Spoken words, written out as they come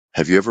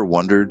Have you ever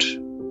wondered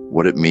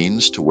what it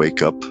means to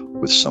wake up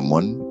with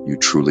someone you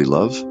truly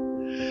love?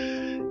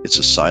 It's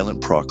a silent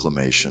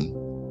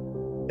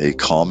proclamation, a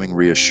calming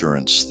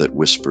reassurance that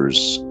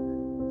whispers,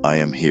 I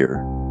am here,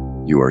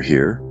 you are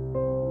here,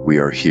 we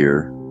are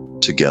here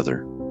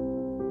together.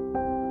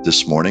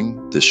 This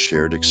morning, this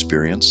shared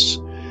experience,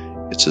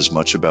 it's as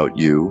much about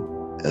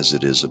you as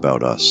it is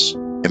about us.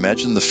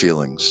 Imagine the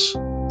feelings,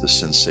 the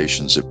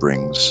sensations it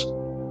brings,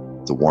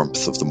 the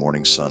warmth of the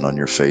morning sun on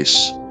your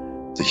face,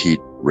 the heat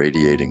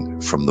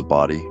radiating from the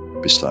body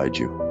beside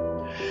you.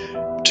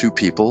 Two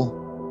people,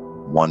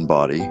 one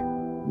body,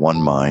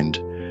 one mind,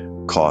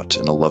 caught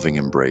in a loving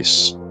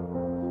embrace.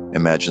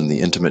 Imagine the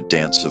intimate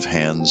dance of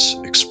hands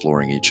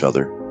exploring each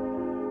other,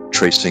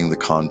 tracing the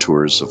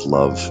contours of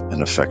love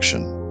and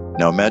affection.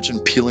 Now imagine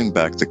peeling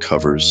back the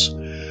covers,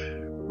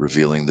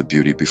 revealing the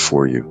beauty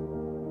before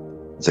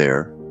you.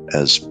 There,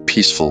 as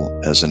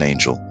peaceful as an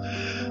angel,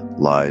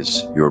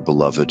 lies your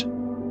beloved,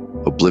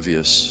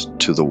 oblivious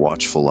to the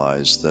watchful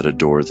eyes that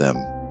adore them.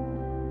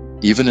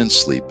 Even in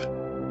sleep,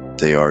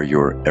 they are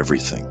your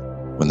everything.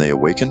 When they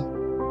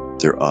awaken,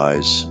 their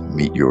eyes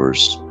meet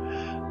yours,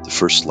 the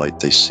first light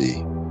they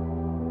see.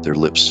 Their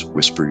lips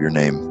whisper your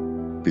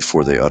name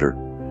before they utter,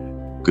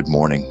 good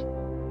morning.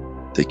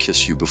 They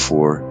kiss you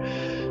before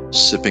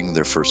sipping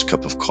their first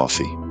cup of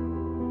coffee.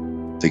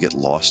 They get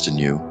lost in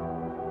you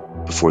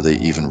before they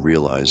even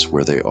realize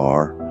where they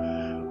are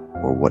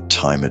or what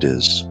time it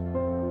is.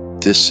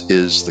 This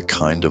is the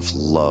kind of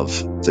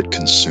love that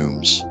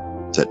consumes,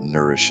 that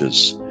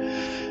nourishes,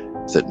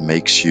 that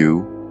makes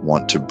you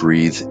want to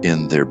breathe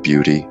in their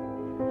beauty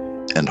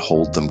and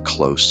hold them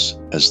close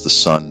as the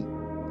sun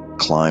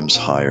climbs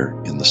higher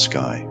in the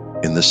sky.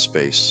 In this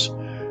space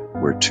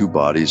where two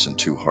bodies and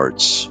two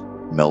hearts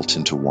melt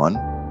into one,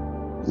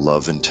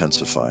 love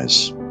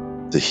intensifies.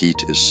 The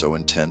heat is so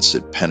intense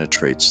it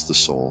penetrates the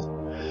soul.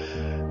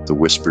 The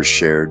whispers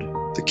shared,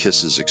 the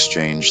kisses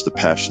exchanged, the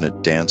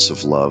passionate dance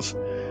of love,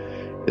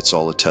 it's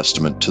all a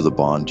testament to the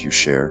bond you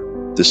share.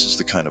 This is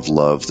the kind of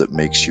love that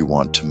makes you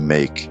want to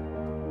make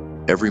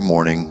every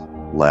morning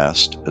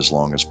last as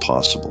long as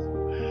possible.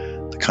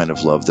 The kind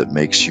of love that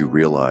makes you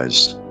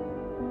realize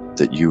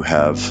that you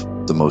have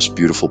the most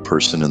beautiful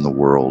person in the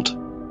world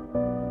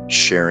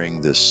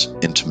sharing this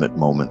intimate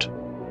moment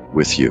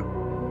with you.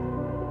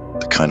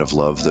 The kind of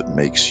love that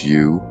makes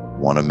you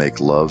want to make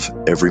love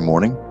every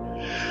morning,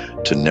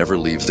 to never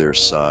leave their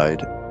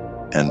side,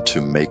 and to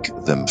make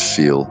them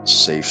feel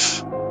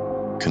safe,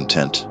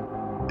 content,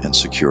 and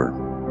secure.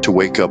 To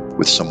wake up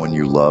with someone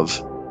you love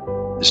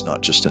is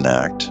not just an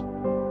act,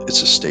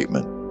 it's a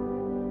statement.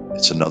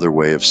 It's another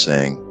way of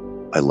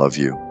saying, I love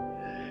you.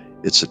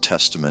 It's a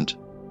testament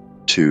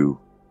to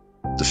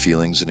the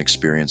feelings and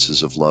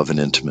experiences of love and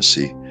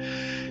intimacy.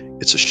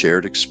 It's a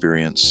shared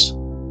experience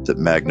that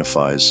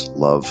magnifies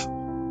love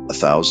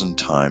 1,000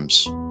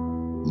 times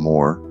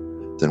more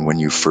than when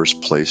you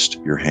first placed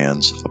your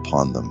hands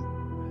upon them.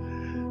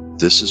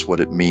 This is what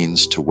it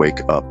means to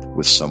wake up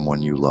with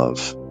someone you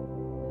love.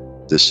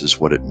 This is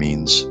what it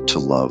means to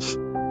love.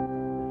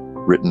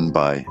 Written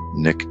by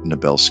Nick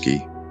Nebelsky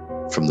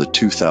from the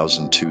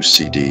 2002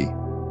 CD,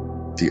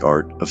 The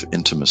Art of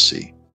Intimacy.